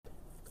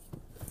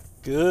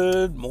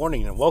Good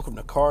morning and welcome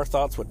to Car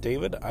Thoughts with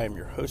David. I am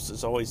your host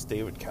as always,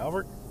 David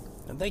Calvert.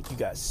 And thank you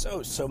guys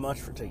so much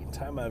for taking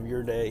time out of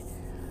your day.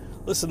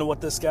 Listen to what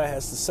this guy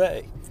has to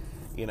say,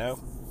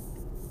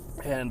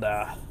 And,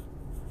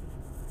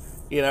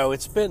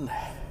 it's been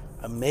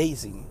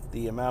amazing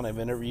the amount of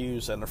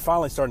interviews, and they're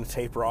finally starting to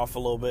taper off a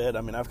little bit.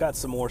 I mean, I've got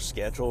some more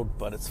scheduled,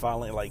 but it's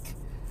finally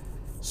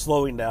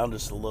slowing down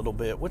just a little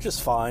bit, which is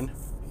fine.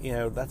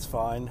 That's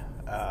fine.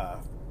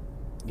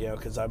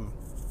 Because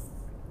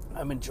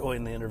I'm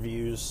enjoying the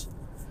interviews,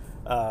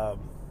 and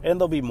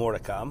there'll be more to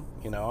come.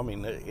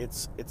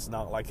 It's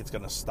not like it's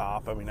going to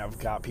stop. I mean, I've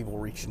got people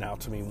reaching out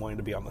to me wanting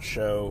to be on the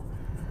show,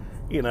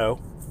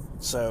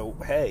 so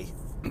hey,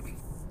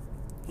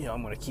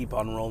 I'm going to keep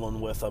on rolling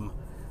with them.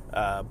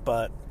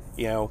 But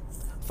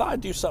thought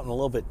I'd do something a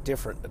little bit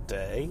different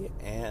today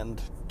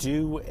and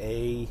do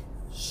a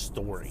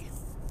story.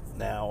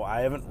 Now,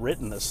 I haven't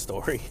written this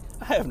story.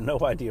 I have no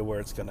idea where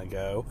it's going to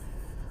go.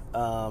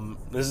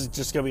 This is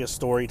just going to be a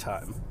story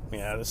time.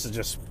 This is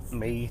just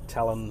me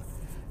telling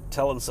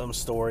some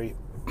story.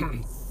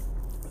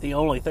 The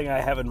only thing I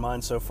have in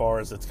mind so far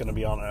is it's going to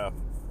be on a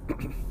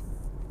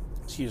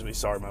excuse me,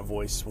 sorry, my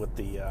voice with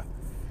the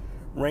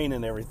rain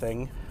and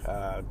everything,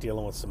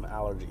 dealing with some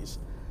allergies.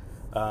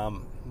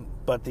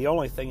 But the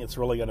only thing it's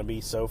really going to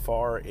be so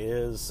far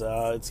is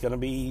it's going to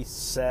be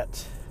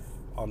set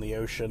on the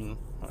ocean,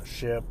 on a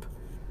ship,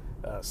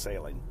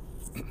 sailing.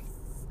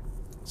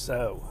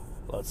 So,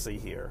 let's see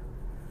here.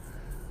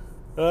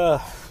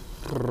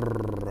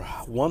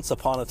 Once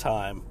upon a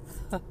time.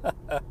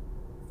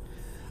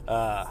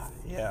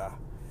 Yeah.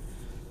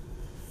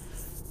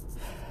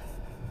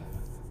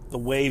 The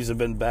waves have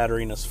been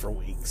battering us for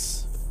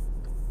weeks.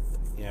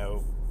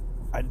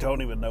 I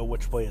don't even know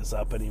which way is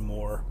up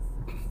anymore.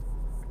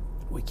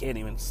 We can't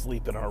even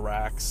sleep in our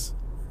racks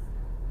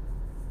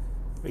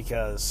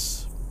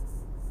because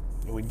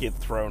we'd get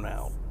thrown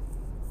out.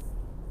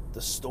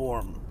 The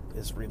storm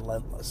is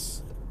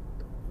relentless.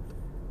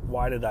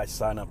 Why did I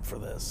sign up for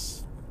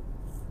this?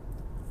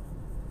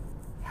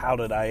 How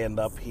did I end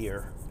up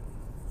here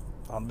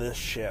on this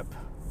ship,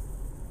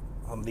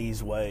 on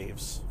these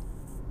waves,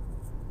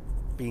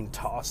 being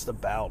tossed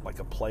about like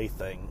a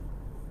plaything?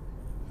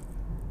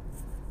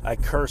 I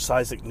curse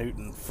Isaac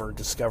Newton for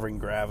discovering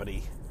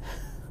gravity.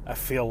 I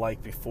feel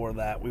like before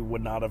that we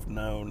would not have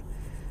known,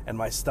 and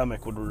my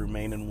stomach would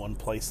remain in one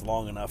place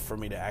long enough for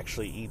me to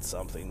actually eat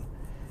something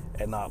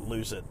and not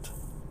lose it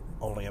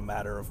only a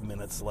matter of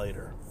minutes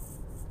later.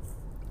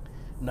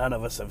 None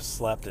of us have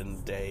slept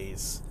in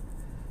days.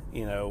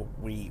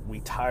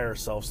 We tie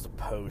ourselves to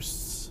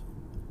posts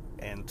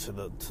and to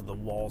the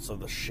walls of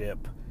the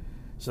ship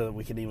so that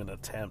we can even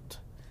attempt.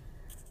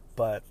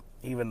 But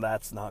even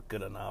that's not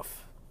good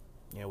enough.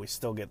 We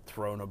still get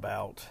thrown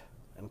about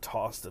and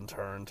tossed and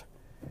turned.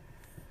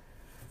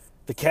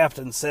 The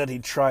captain said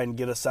he'd try and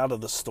get us out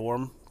of the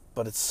storm,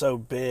 but it's so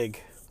big,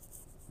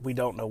 we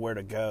don't know where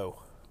to go.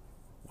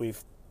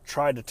 We've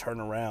tried to turn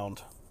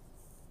around,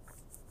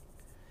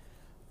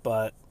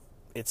 but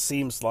it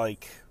seems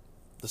like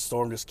the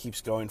storm just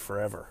keeps going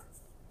forever.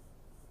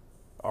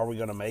 Are we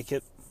going to make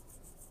it?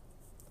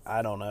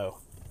 I don't know.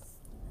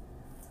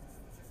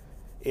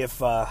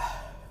 If I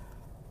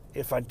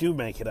do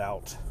make it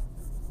out,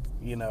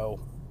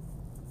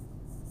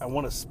 I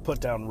want to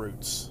put down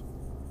roots.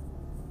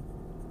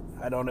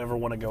 I don't ever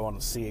want to go on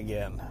the sea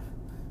again.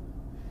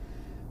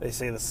 They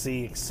say the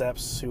sea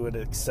accepts who it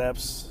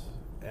accepts,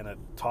 and it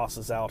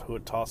tosses out who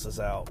it tosses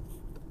out.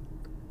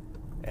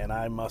 And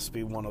I must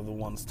be one of the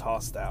ones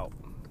tossed out.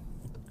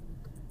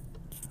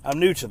 I'm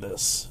new to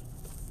this.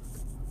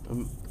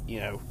 I'm,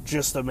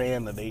 just a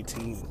man at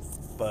 18.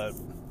 But,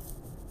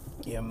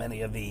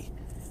 many of the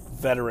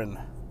veteran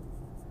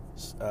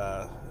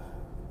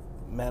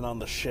men on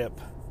the ship,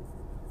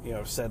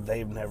 have said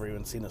they've never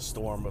even seen a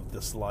storm of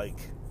this like.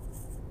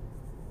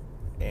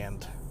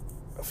 And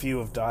a few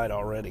have died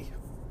already.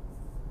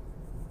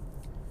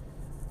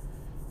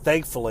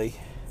 Thankfully,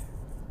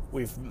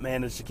 we've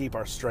managed to keep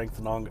our strength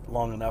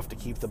long enough to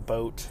keep the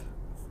boat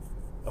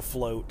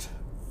afloat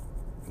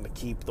and to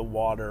keep the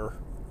water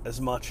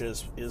as much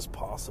as is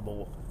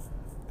possible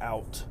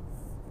out.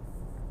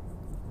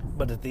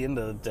 But at the end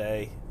of the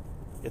day,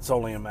 it's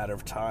only a matter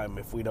of time.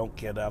 If we don't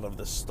get out of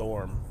this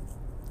storm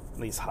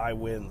and these high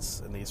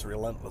winds and these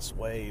relentless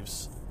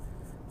waves,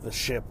 the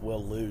ship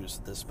will lose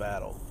this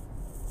battle.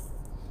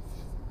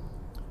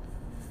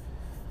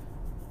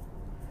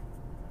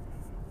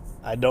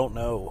 I don't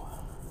know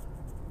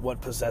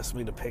what possessed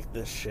me to pick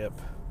this ship,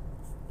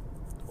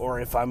 or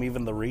if I'm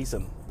even the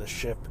reason the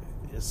ship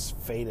is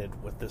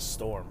fated with this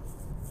storm.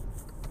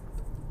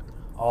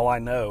 All I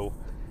know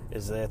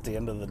is that at the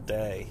end of the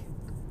day,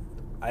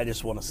 I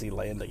just want to see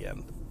land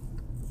again,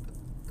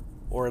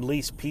 or at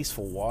least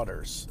peaceful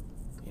waters,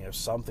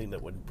 something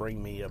that would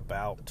bring me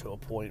about to a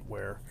point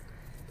where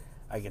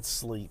I could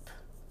sleep.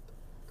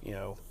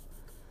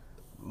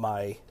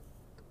 My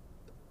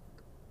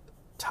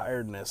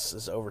tiredness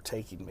is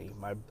overtaking me.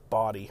 My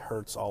body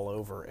hurts all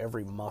over.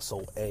 Every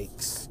muscle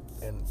aches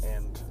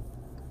and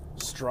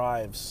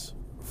strives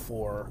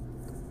for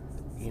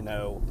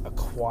a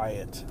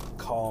quiet,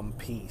 calm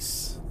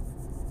peace.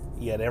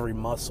 Yet every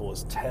muscle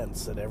is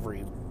tense at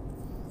every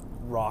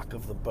rock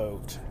of the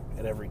boat,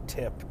 at every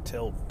tip,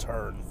 tilt,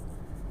 turn,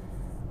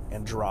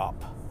 and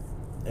drop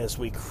as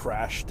we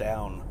crash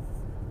down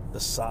the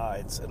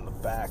sides and the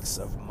backs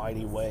of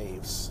mighty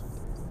waves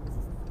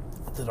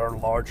that are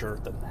larger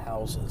than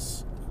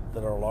houses,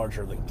 that are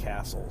larger than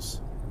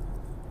castles.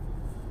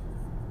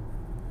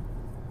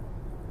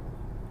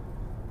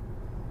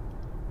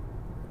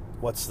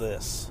 What's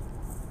this?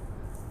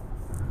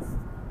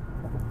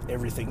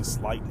 Everything's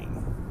lightning.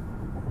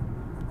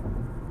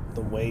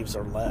 The waves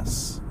are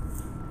less.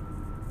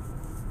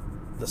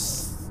 The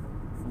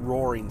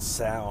roaring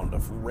sound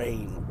of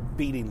rain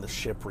beating the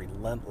ship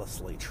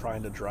relentlessly,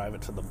 trying to drive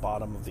it to the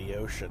bottom of the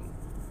ocean,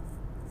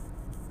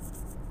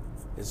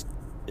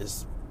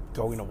 is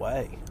going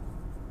away.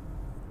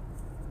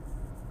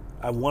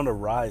 I want to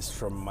rise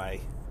from my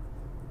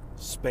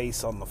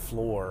space on the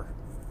floor.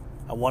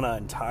 I want to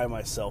untie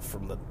myself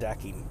from the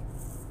decking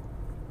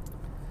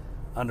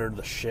under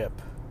the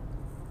ship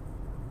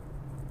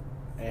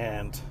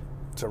and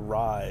to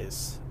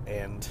rise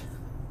and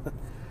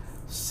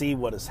see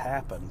what has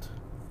happened.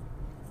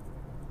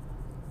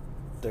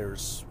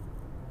 There's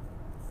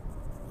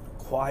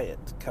quiet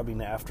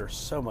coming after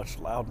so much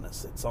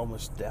loudness. It's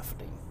almost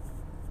deafening.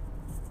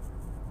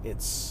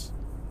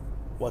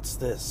 What's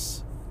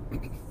this?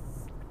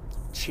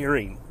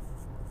 Cheering.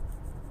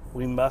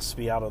 We must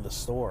be out of the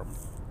storm.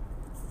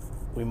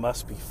 We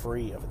must be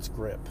free of its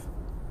grip.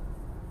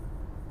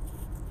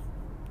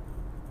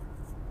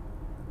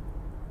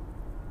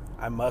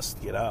 I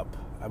must get up.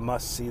 I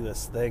must see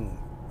this thing.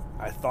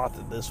 I thought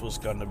that this was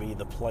going to be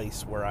the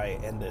place where I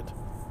ended,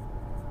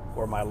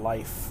 where my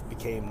life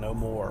became no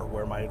more,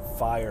 where my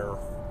fire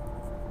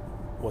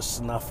was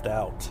snuffed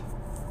out,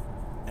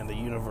 and the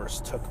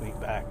universe took me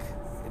back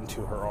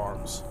into her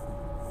arms.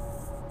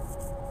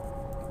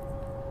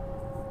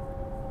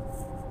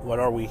 What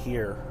are we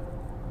here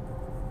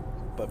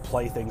but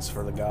playthings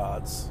for the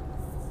gods?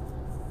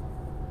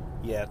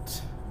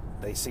 Yet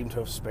they seem to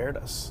have spared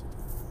us.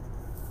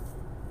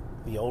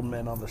 The old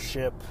men on the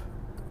ship,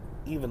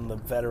 even the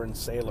veteran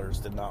sailors,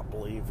 did not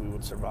believe we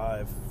would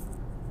survive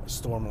a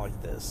storm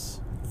like this.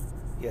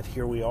 Yet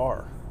here we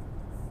are,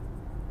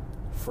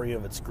 free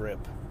of its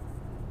grip.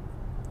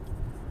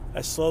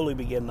 I slowly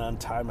begin to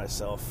untie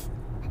myself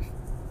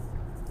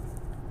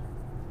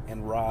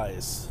and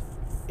rise.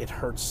 It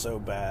hurts so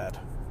bad.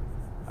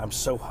 I'm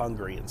so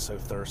hungry and so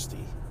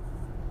thirsty.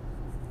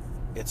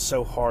 It's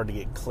so hard to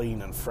get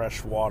clean and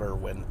fresh water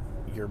when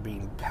you're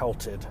being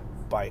pelted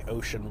by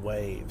ocean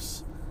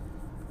waves,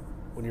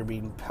 when you're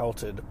being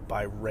pelted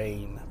by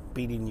rain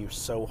beating you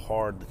so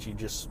hard that you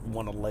just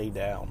want to lay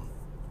down,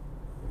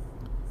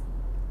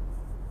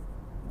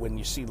 when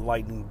you see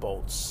lightning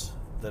bolts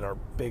that are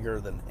bigger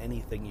than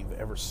anything you've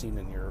ever seen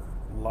in your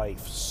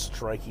life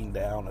striking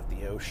down at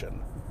the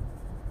ocean,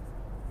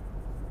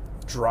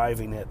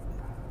 driving it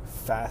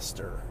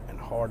faster and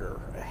harder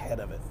ahead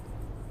of it,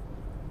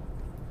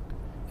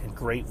 and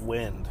great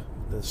wind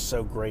that is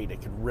so great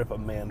it could rip a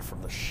man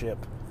from the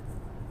ship.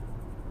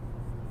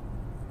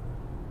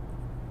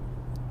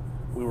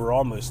 We were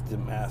almost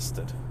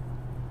dismasted.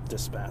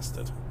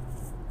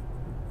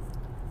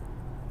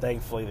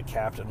 Thankfully, the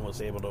captain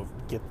was able to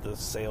get the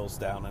sails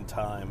down in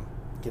time,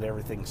 get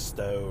everything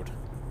stowed,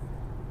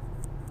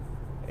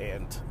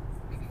 and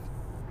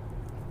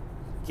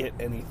get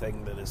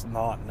anything that is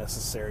not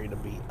necessary to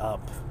be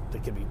up,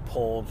 that can be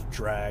pulled,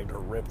 dragged, or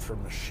ripped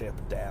from the ship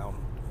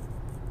down.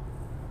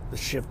 The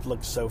ship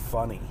looked so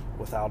funny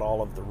without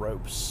all of the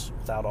ropes,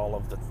 without all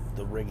of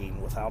the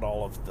rigging, without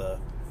all of the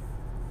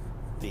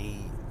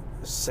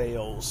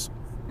sails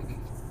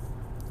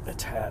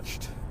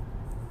attached.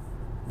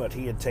 But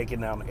he had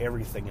taken down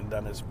everything and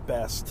done his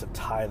best to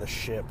tie the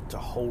ship, to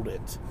hold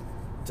it,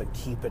 to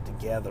keep it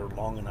together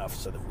long enough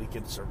so that we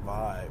could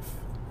survive,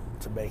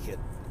 to make it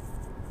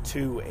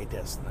to a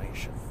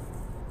destination.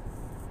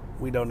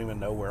 We don't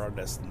even know where our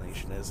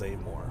destination is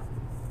anymore.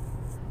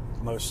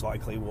 Most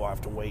likely we'll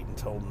have to wait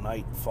until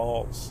night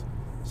falls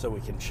so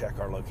we can check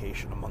our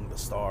location among the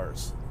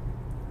stars.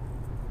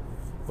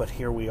 But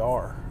here we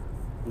are.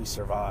 We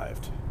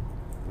survived.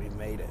 We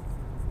made it.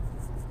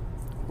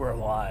 We're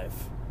alive.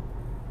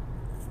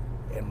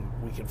 And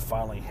we can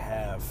finally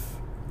have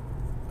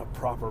a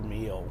proper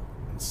meal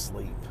and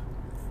sleep.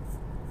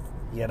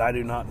 Yet I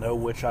do not know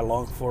which I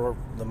long for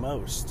the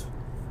most.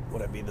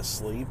 Would it be the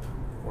sleep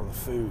or the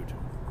food?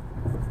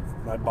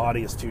 My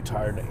body is too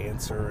tired to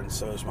answer, and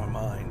so is my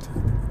mind.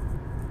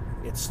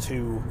 It's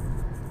too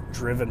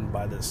driven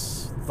by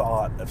this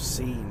thought of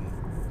seeing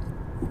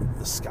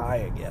the sky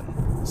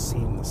again,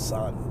 seeing the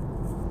sun,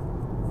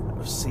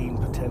 of seeing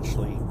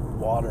potentially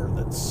water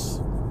that's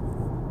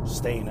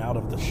staying out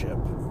of the ship,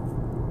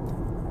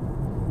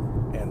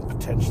 and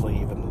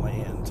potentially even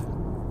land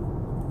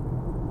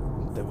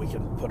that we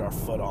can put our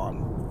foot on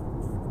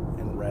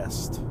and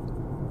rest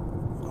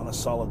on a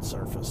solid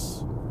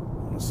surface,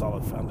 on a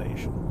solid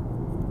foundation.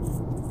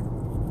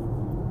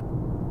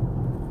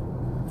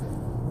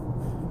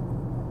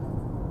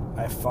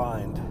 I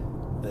find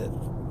that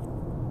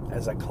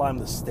as I climb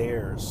the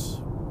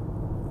stairs,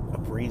 a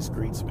breeze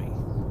greets me,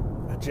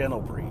 a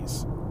gentle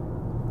breeze,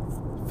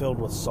 filled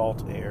with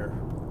salt air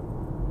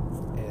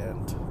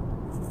and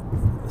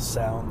the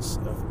sounds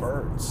of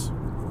birds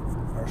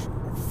are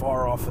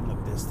far off in the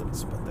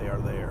distance, but they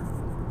are there.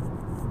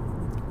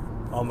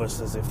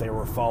 Almost as if they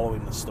were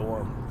following the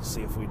storm to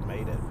see if we'd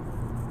made it.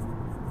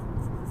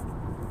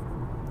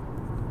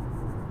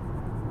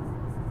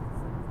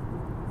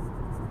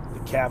 The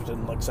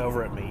captain looks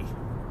over at me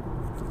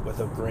with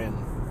a grin.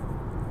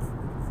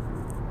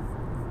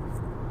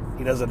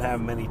 He doesn't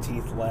have many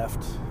teeth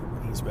left.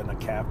 He's been a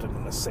captain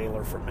and a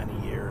sailor for many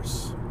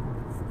years.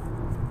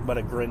 But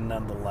a grin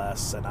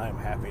nonetheless, and I'm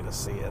happy to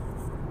see it.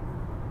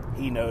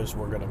 He knows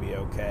we're going to be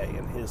okay,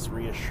 and his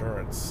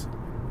reassurance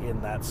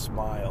in that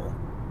smile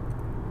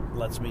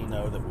lets me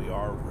know that we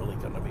are really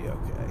going to be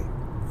okay.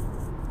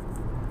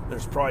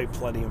 There's probably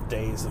plenty of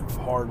days of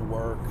hard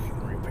work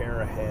and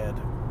repair ahead.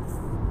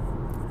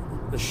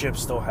 The ship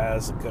still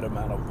has a good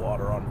amount of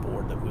water on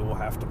board that we will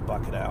have to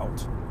bucket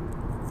out.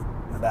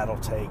 And that'll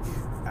take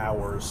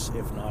hours,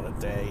 if not a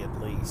day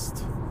at least,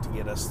 to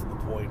get us to the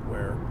point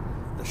where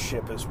the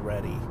ship is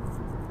ready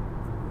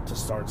to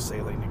start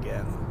sailing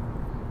again.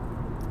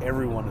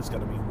 Everyone is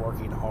going to be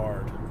working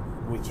hard.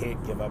 We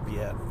can't give up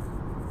yet.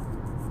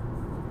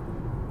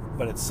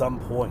 But at some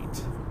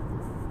point,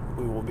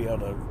 we will be able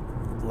to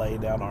lay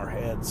down our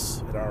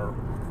heads in our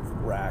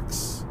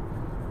racks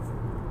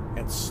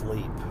and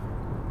sleep.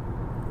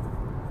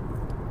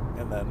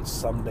 And then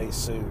someday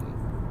soon,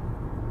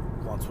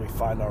 once we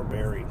find our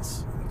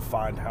bearings and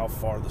find how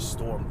far the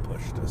storm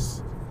pushed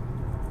us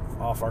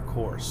off our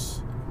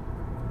course,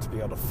 to be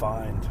able to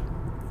find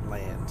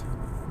land.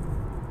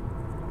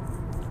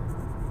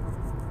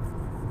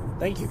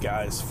 Thank you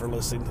guys for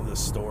listening to this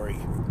story.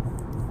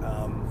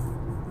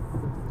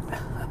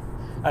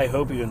 I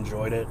hope you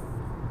enjoyed it.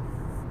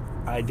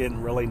 I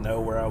didn't really know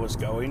where I was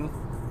going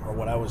or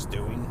what I was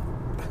doing.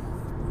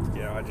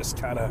 I just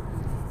kind of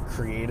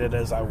created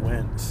as I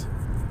went.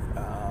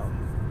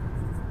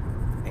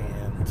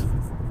 And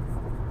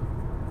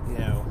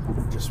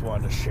just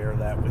wanted to share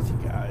that with you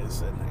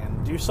guys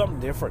and do something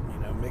different,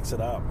 mix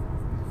it up,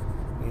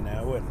 and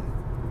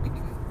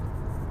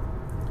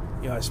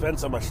I spend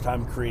so much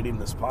time creating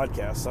this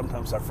podcast,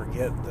 sometimes I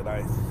forget that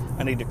I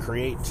need to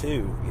create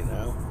too, and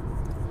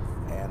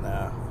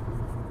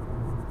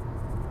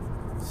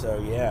so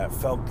yeah, it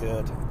felt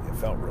good. It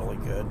felt really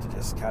good to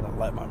just kind of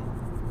let my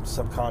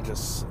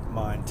subconscious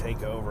mind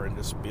take over and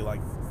just be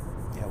like,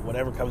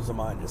 whatever comes to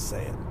mind, just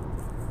say it.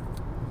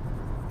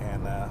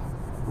 And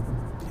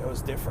it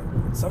was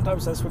different.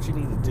 Sometimes that's what you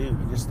need to do.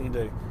 You just need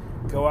to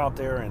go out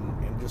there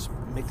and just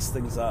mix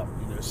things up.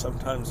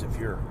 Sometimes if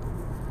you're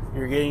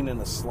getting in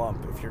a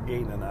slump, if you're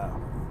getting in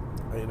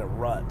a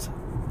rut,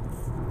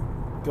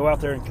 go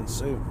out there and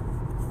consume.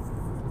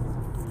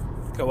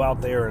 Go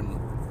out there and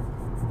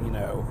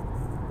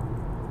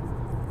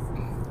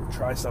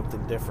try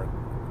something different.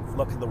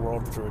 Look at the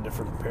world through a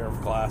different pair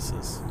of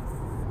glasses,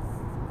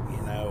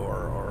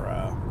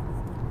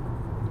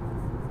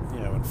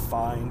 and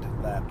find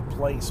that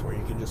place where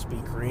you can just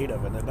be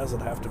creative, and it doesn't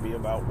have to be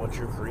about what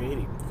you're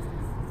creating.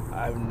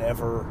 I've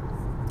never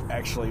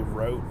actually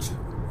wrote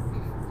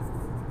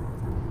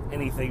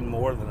anything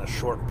more than a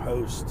short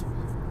post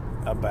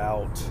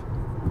about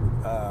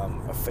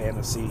a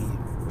fantasy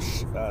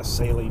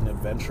sailing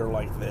adventure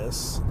like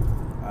this.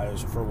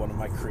 For one of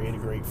my Create a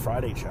Great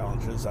Friday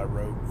challenges, I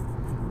wrote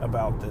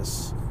about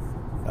this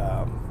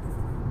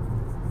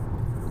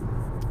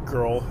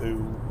girl who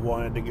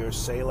wanted to go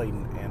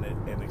sailing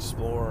and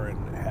explore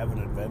and have an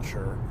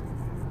adventure,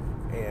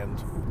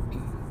 and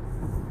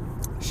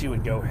she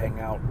would go hang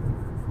out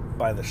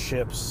by the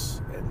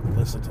ships and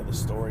listen to the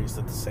stories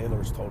that the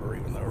sailors told her,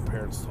 even though her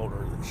parents told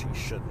her that she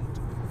shouldn't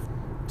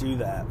do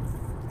that.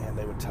 And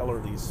they would tell her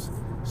these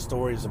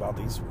stories about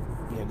these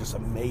just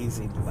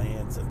amazing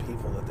lands and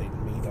people that they'd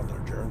meet on their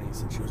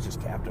journeys, and she was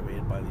just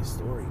captivated by these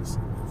stories.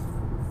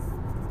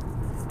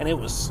 And it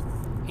was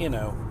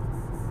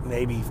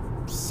maybe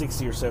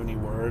 60 or 70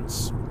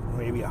 words,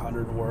 maybe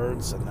 100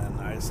 words, and then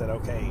I said,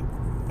 okay,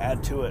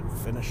 add to it,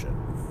 finish it,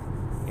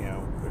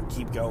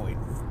 keep going,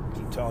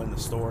 keep telling the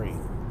story.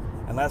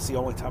 And that's the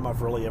only time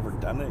I've really ever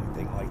done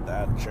anything like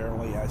that.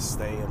 Generally I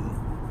stay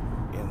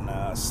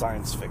in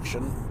science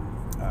fiction.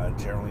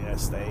 Generally I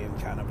stay in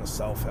kind of a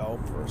self-help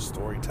or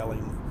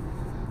storytelling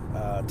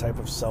type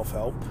of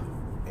self-help.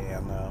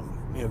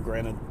 And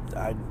granted,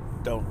 I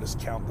don't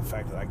discount the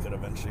fact that I could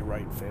eventually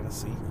write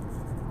fantasy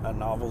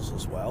novels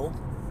as well.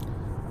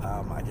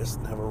 I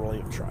just never really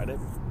have tried it.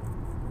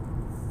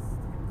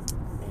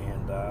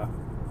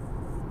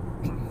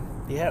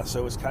 And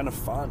so it was kind of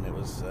fun. It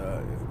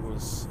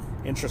was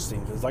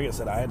interesting because, like I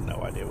said, I had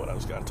no idea what I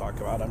was going to talk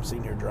about. I'm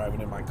sitting here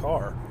driving in my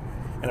car,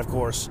 and of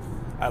course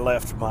I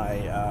left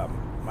my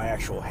my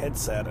actual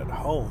headset at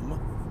home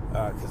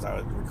because I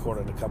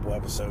recorded a couple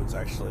episodes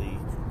actually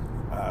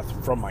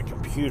from my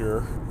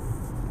computer,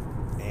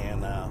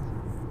 and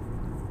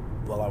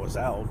while I was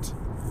out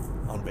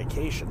on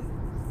vacation.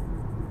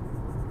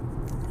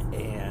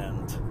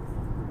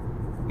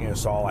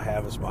 So all I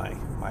have is my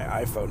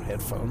iPhone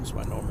headphones,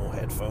 my normal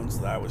headphones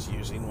that I was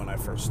using when I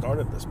first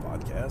started this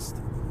podcast.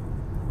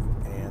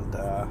 And,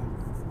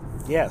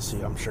 so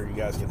I'm sure you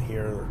guys can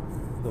hear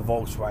the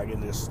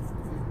Volkswagen just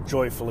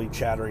joyfully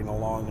chattering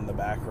along in the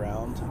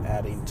background,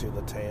 adding to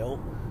the tale.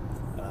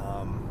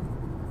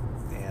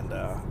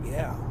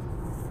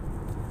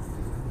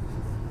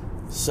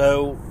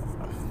 So,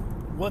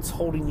 what's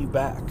holding you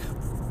back?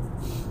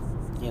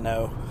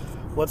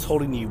 What's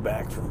holding you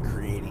back from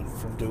creating,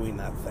 from doing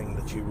that thing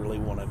that you really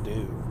want to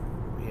do?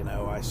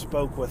 I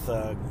spoke with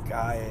a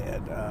guy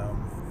at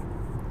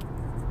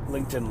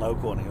LinkedIn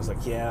Local, and he was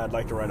like, yeah, I'd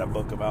like to write a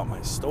book about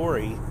my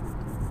story,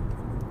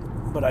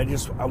 but I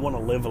want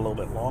to live a little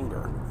bit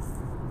longer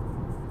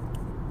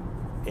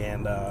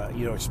and,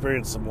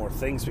 experience some more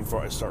things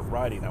before I start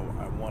writing.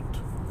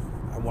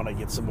 I want to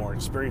get some more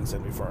experience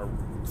in before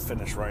I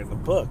finish writing the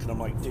book. And I'm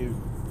like, dude,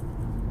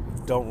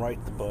 don't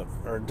write the book,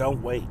 or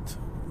don't wait.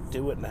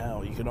 Do it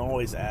now. You can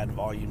always add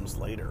volumes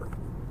later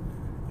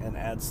and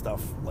add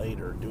stuff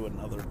later. Do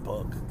another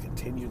book.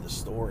 Continue the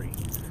story.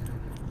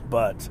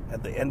 But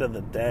at the end of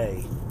the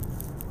day,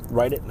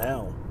 write it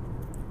now.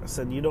 I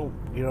said, you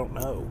don't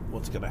know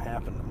what's going to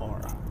happen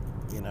tomorrow,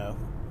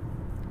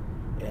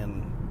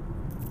 and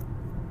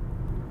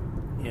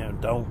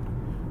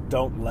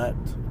don't let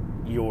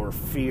your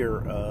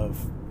fear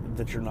of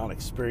that you're not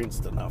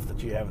experienced enough,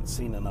 that you haven't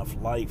seen enough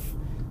life,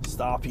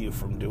 stop you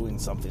from doing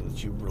something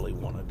that you really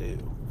want to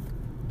do.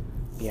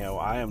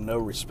 I am no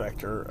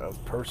respecter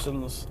of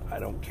persons. I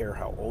don't care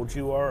how old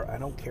you are. I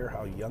don't care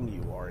how young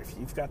you are. If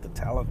you've got the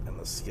talent and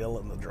the skill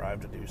and the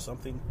drive to do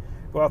something,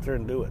 go out there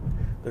and do it.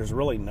 There's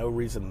really no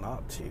reason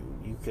not to.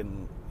 You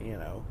can,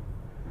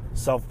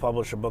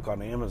 self-publish a book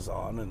on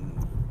Amazon,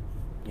 and,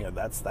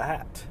 that's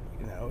that.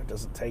 It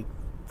doesn't take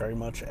very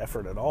much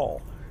effort at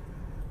all.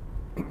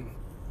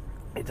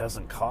 It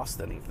doesn't cost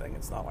anything.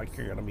 It's not like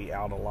you're going to be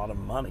out a lot of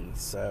money.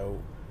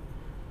 So,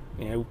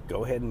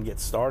 go ahead and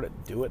get started.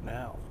 Do it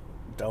now.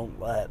 Don't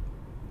let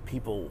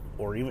people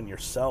or even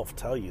yourself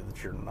tell you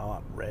that you're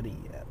not ready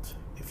yet.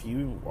 If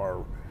you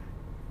are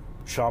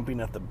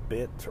chomping at the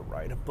bit to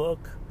write a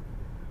book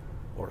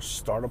or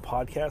start a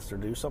podcast or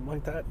do something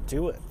like that,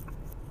 do it.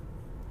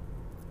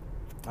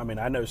 I mean,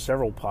 I know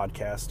several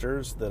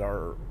podcasters that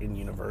are in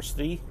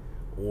university,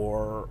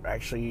 or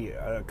actually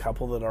a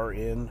couple that are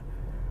in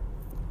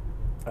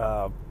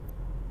high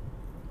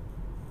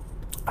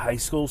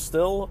school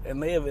still,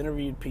 and they have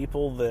interviewed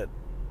people that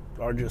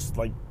are just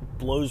like,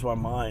 blows my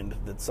mind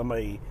that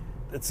somebody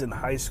that's in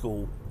high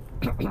school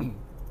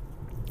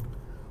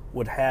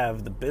would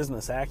have the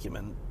business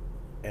acumen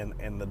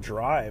and the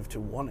drive to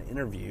want to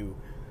interview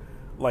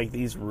like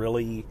these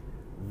really,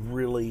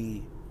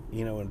 really,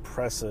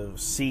 impressive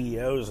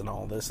CEOs and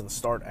all this, and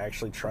start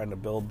actually trying to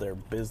build their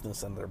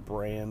business and their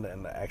brand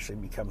and actually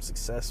become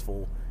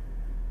successful.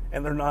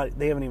 And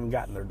they haven't even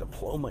gotten their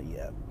diploma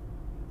yet,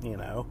 I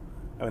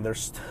mean, they're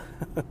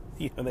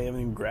they haven't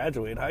even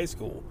graduated high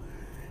school.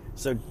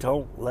 So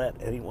don't let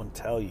anyone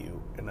tell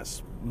you, and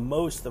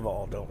most of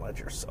all, don't let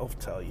yourself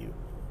tell you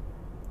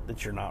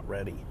that you're not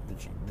ready,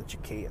 that you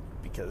can't,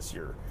 because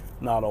you're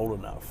not old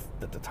enough,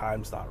 that the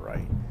time's not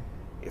right.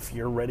 If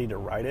you're ready to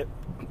write it,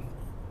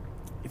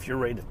 if you're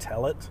ready to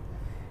tell it,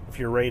 if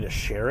you're ready to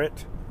share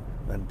it,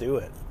 then do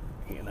it,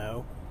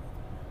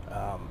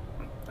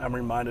 I'm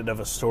reminded of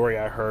a story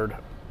I heard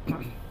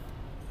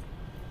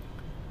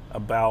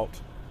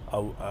about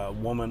a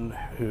woman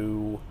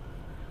who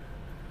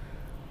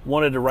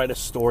wanted to write a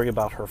story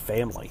about her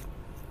family,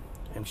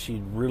 and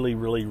she really,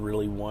 really,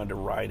 really wanted to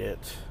write it.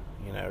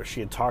 She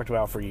had talked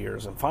about it for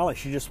years, and finally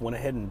she just went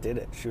ahead and did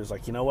it. She was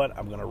like, you know what,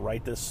 I'm going to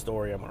write this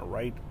story. I'm going to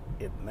write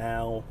it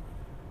now.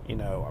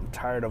 I'm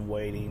tired of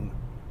waiting.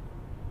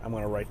 I'm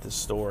going to write this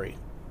story.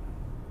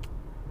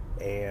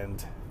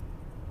 And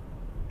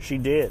she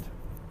did.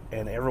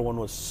 And everyone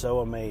was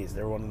so amazed.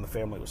 Everyone in the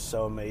family was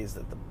so amazed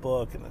at the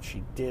book, and that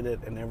she did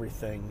it and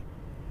everything.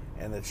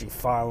 And that she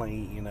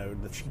finally,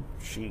 that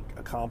she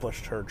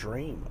accomplished her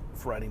dream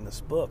of writing this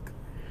book.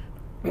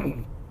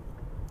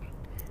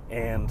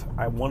 And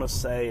I want to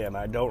say, and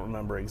I don't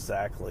remember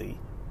exactly,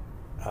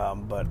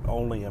 but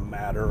only a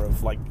matter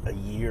of like a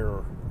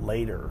year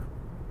later,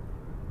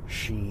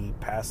 she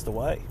passed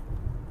away.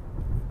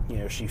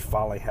 She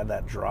finally had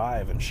that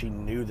drive, and she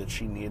knew that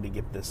she needed to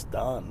get this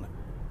done.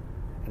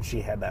 And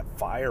she had that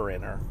fire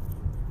in her.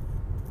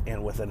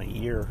 And within a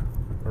year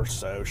or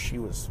so, she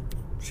was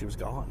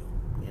gone.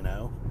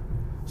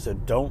 So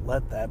don't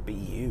let that be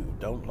you.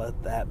 Don't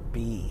let that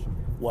be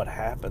what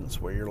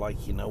happens where you're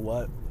like, you know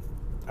what?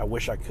 I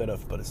wish I could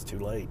have, but it's too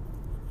late.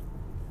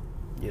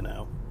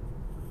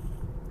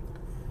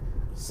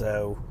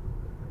 So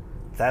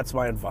that's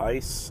my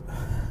advice.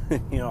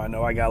 I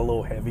know I got a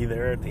little heavy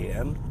there at the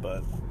end,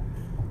 but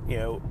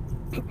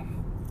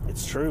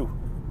it's true.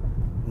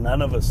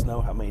 None of us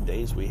know how many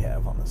days we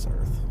have on this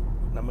earth.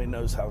 Nobody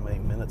knows how many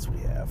minutes we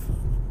have.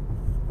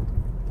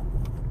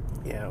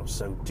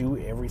 So do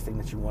everything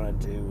that you want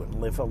to do and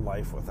live a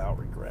life without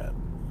regret.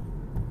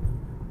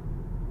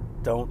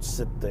 Don't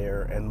sit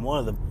there. And one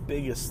of the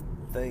biggest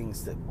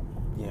things that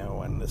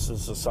And this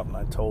is just something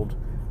I told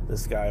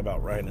this guy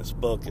about writing his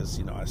book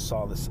is, I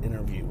saw this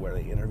interview where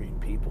they interviewed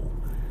people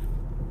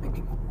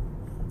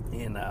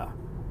in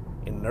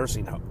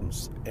nursing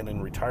homes and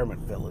in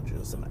retirement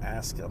villages and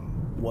asked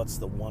them what's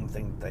the one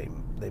thing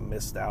they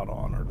missed out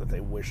on, or that they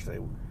wish they,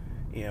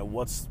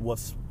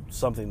 what's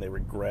something they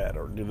regret,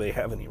 or do they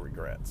have any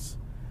regrets?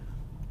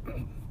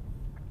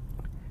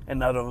 And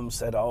none of them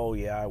said, oh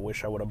yeah, I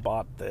wish I would have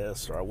bought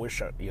this, or I wish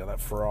that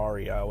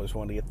Ferrari, I always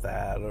wanted to get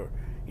that, or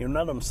none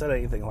of them said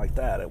anything like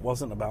that. It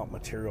wasn't about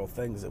material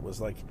things. It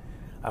was like,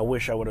 I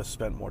wish I would have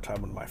spent more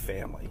time with my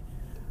family.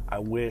 I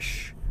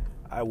wish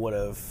I would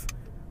have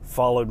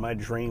followed my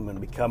dream and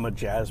become a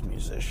jazz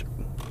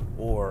musician,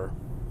 or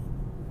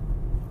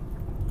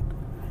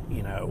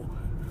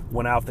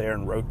went out there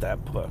and wrote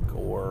that book,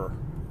 or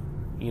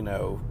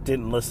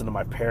didn't listen to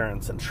my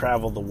parents and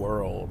traveled the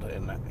world.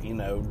 And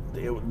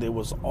it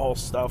was all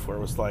stuff where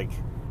it was like,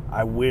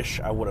 I wish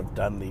I would have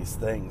done these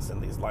things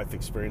and these life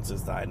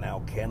experiences that I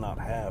now cannot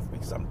have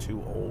because I'm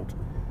too old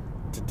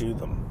to do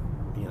them.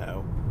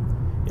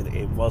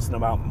 It wasn't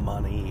about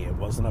money. It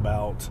wasn't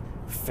about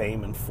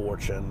fame and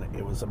fortune.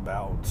 It was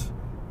about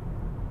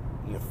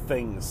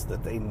things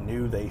that they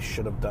knew they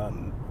should have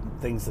done,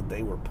 things that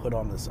they were put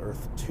on this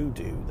earth to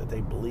do, that they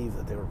believed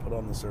that they were put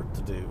on this earth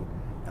to do,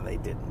 and they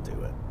didn't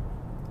do it.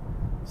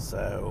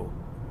 So,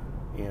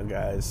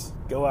 guys,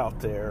 go out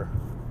there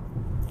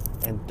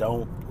and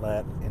don't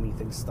let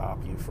anything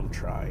stop you from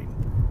trying.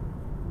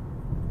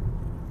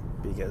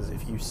 Because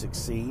if you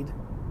succeed,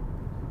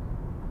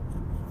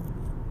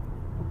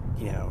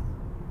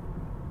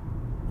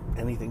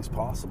 anything's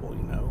possible,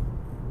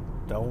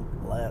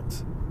 Don't let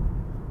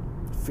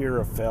fear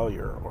of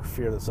failure, or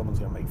fear that someone's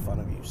going to make fun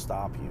of you,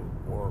 stop you,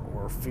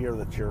 or fear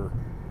that you're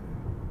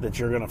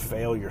going to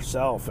fail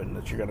yourself, and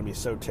that you're going to be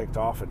so ticked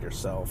off at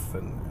yourself,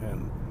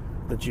 and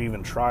that you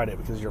even tried it,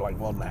 because you're like,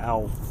 well,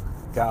 now,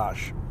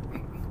 gosh,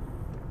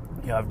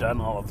 I've done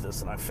all of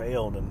this and I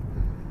failed,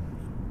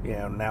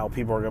 and now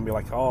people are going to be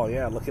like, oh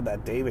yeah, look at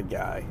that David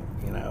guy.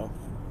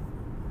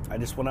 I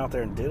just went out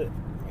there and did it.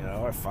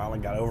 I finally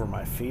got over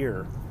my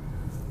fear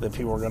that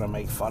people were going to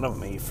make fun of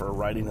me for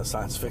writing a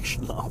science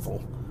fiction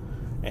novel,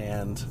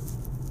 and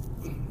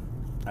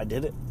I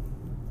did it.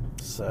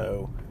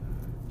 So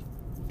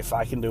if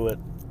I can do it,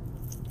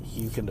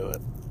 you can do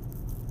it.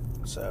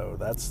 So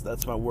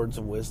that's my words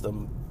of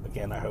wisdom.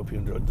 Again, I hope you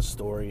enjoyed the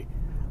story.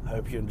 I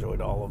hope you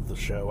enjoyed all of the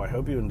show. I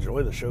hope you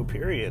enjoy the show,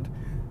 period.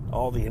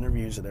 All the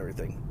interviews and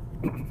everything.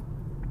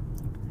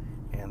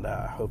 And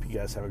I hope you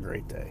guys have a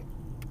great day.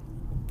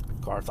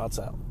 Car Thoughts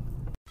out.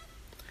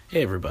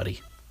 Hey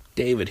everybody,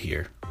 David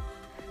here.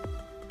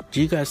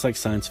 Do you guys like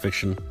science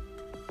fiction?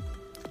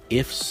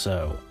 If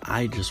so,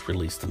 I just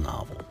released a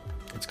novel.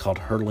 It's called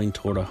Hurtling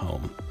Toward a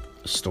Home,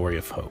 A Story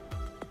of Hope.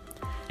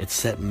 It's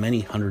set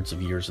many hundreds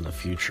of years in the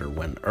future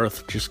when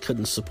Earth just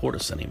couldn't support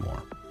us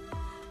anymore.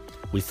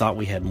 We thought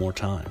we had more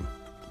time.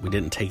 We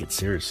didn't take it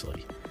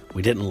seriously.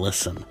 We didn't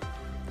listen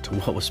to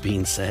what was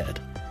being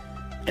said.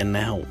 And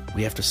now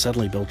we have to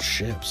suddenly build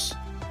ships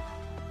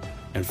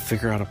and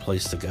figure out a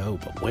place to go,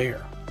 but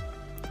where?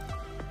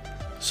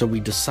 So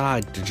we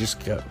decide to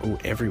just go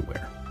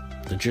everywhere,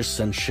 to just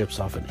send ships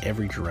off in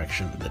every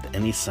direction that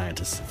any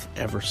scientist has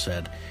ever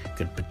said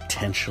could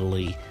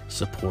potentially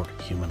support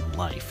human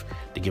life.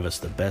 To give us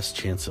the best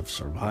chance of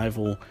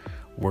survival,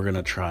 we're going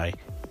to try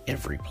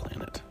every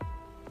planet.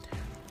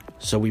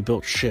 So we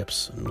built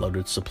ships and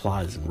loaded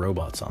supplies and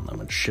robots on them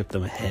and shipped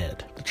them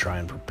ahead to try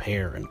and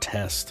prepare and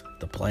test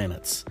the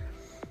planets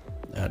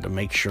to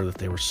make sure that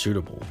they were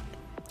suitable.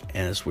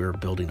 And as we were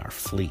building our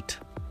fleet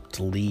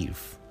to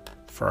leave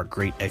for our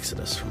great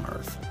exodus from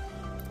Earth.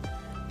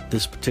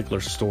 This particular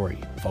story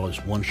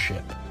follows one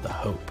ship, the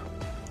Hope,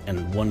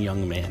 and one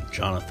young man,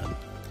 Jonathan,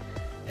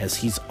 as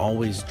he's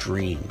always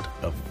dreamed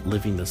of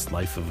living this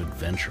life of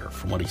adventure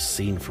from what he's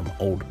seen from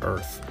old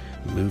Earth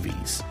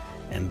movies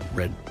and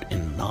read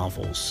in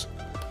novels.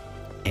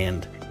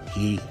 And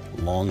he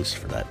longs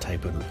for that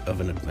type of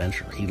an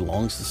adventure. He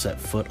longs to set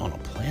foot on a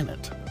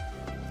planet.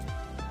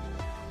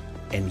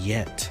 And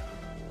yet,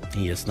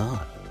 he is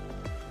not.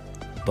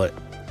 But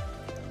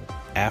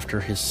after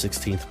his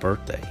 16th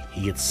birthday,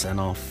 he gets sent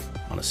off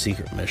on a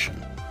secret mission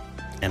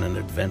and an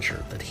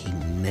adventure that he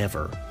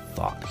never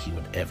thought he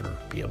would ever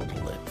be able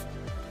to live.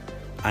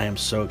 I am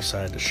so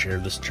excited to share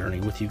this journey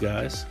with you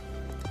guys,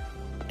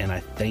 and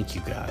I thank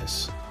you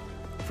guys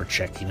for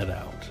checking it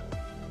out.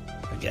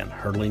 Again,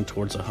 Hurtling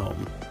Towards a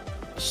Home,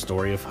 A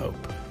Story of Hope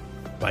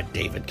by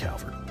David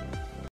Calvert.